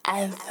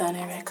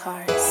Anthony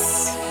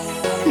Records.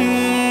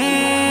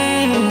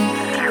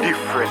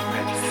 Different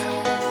mix.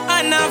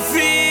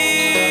 Navino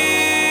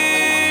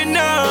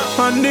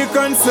on the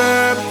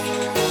concept.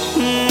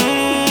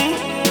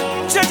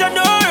 Judge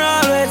door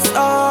always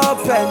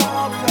open,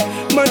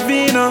 but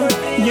Vino,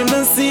 you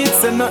know see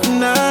it's a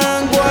nothing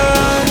and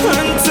one.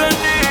 Anthony,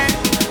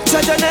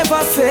 Judge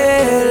never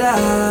fail,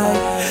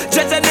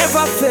 Judge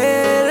never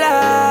fail,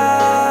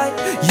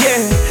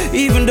 yeah.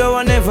 Even though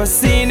I never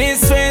seen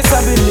his face,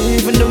 I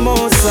believe in the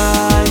Most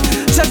High.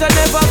 Judge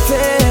never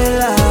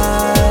fail,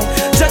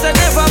 Judge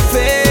never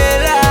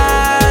fail,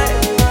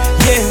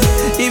 yeah.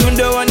 Even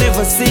though I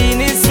never seen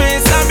his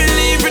face, I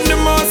believe in the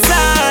Most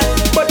High.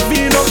 But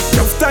being up,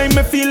 enough time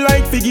I feel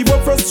like to give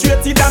up,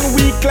 frustrated and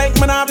weak, like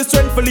man I have the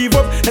strength to leave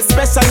up.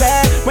 Especially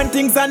when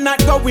things are not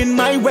going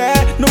my way.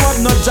 No have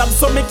no job,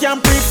 so me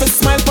can't pray for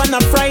smile on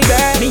a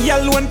Friday. Me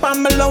alone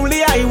on my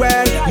lonely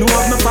highway. No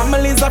have no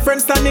families or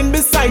friends standing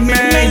beside me.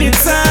 Many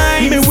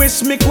times me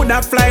wish me could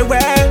have fly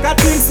well. Got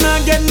things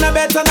not getting no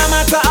better, no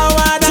matter how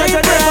hard I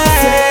pray.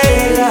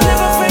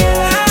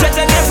 Judge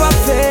never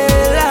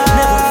fail,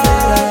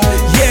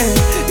 yeah.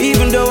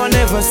 Even though I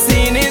never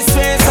seen his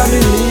face, I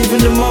believe in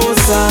the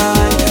Most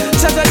High.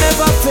 Judge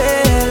never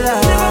fail,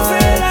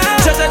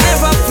 Judge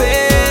never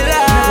fail,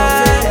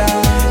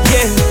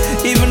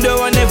 yeah. Even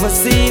though I never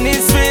seen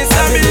his face,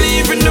 I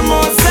believe in the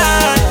Most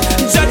High.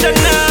 Judge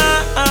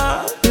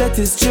let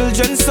his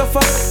children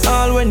suffer.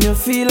 All when you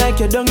feel like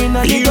you're down in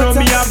a gutter. You know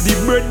me have the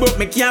bread, but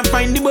me can't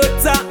find the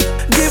butter.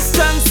 Give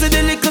thanks to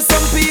the liquor,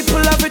 some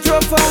people have it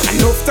rougher.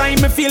 Enough time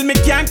me feel me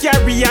can't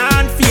carry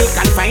on. Feel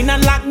confined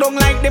and locked down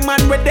like the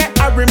man with the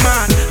Harry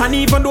man. And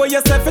even though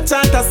yourself a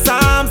chant of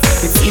psalms,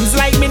 it seems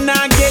like me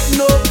not get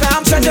no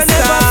calm. Judge never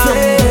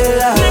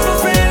fail,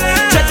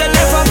 Judge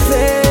never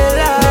fail,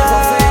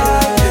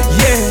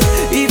 yeah.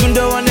 Even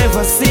though I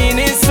never seen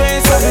his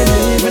face, I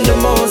believe in the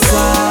Most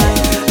High.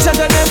 Judge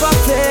never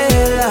fail,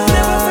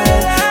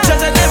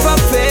 Judge never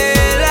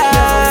fail,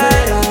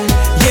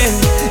 yeah.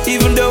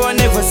 Even though I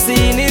never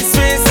seen his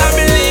face, I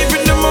believe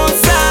in the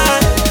Most High.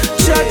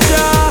 Judge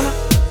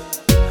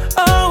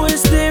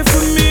always there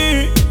for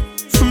me,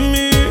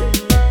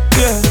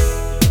 yeah.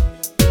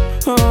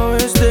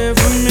 Always there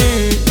for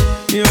me,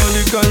 the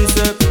only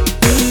concept.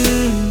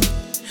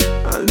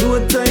 I'll do a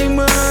time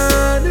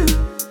hard,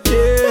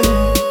 yeah.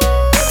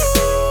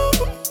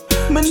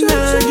 Man,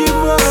 never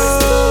give up.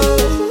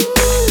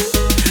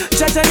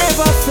 Judge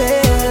never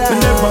fail,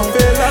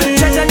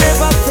 Judge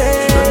never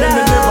fail,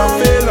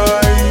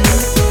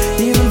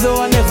 even though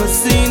I never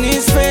seen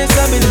his face, I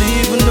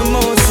believe in the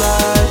Most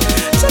High.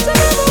 Judge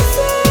never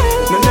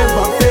fail,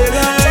 never fail,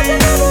 Judge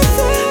never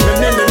fail,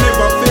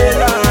 never fail,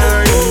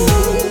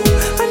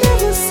 I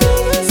never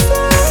seen his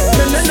face,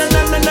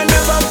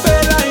 never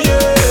fail,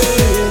 yeah.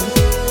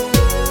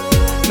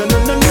 No,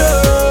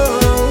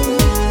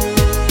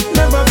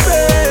 never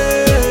fail,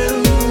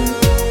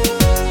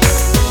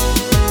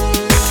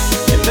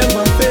 you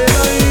never fail.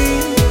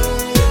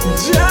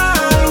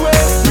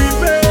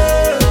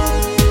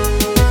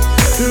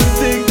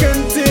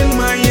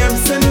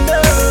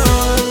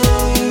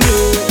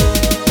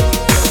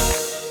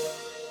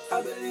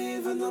 I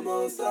believe in the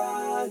Most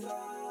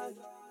High.